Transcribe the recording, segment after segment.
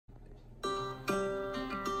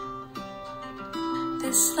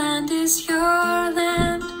This land is your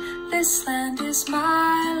land, this land is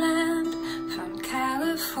my land. From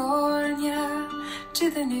California to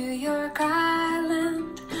the New York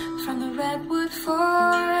Island, from the Redwood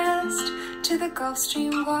Forest to the Gulf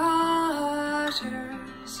Stream waters.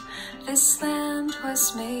 This land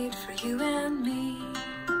was made for you and me.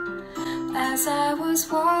 As I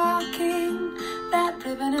was walking that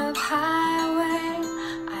ribbon of highway,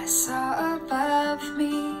 I saw above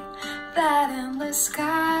me that endless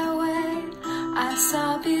skyway. I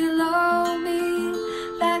saw below me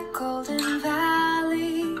that golden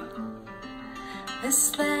valley.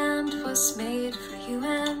 This land was made for you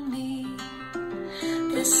and me.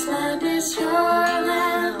 This land is your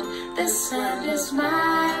land, this land is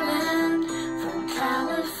my land. From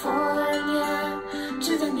California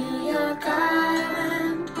to the New York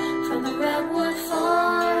Island, from the Redwood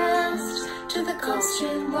Forest to the Gulf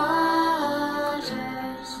Stream waters.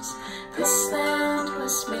 This land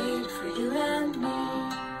was made for you and me.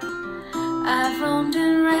 I've roamed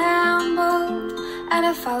and rambled, and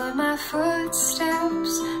I followed my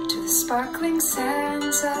footsteps to the sparkling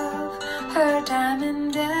sands of her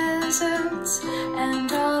diamond deserts.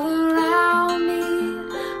 And all around me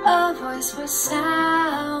a voice was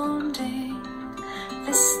sounding.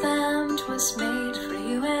 This land was made for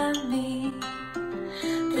you and me.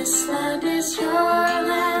 This land is your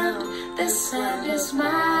land, this land is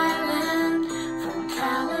my land. From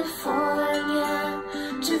California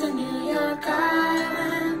to the New York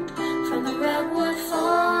Island, from the Redwood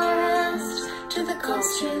Forest to the Gulf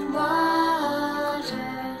Stream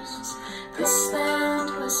waters. This land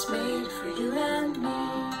was made for you and me.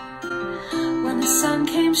 When the sun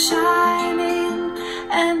came shining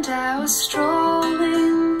and I was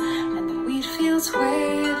strolling, and the wheat fields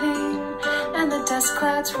waving and the dust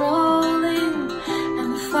clouds rolling,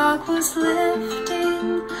 and the fog was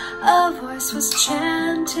lifting, a voice was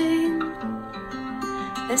chanting.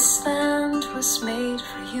 This land was made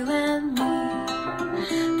for you and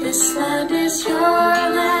me. This land is your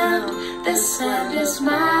land, this land is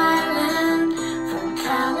my land. From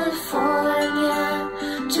California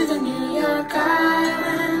to the New York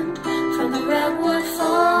Island, from the Redwood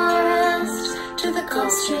Forest to the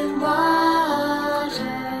Gulf Stream waters.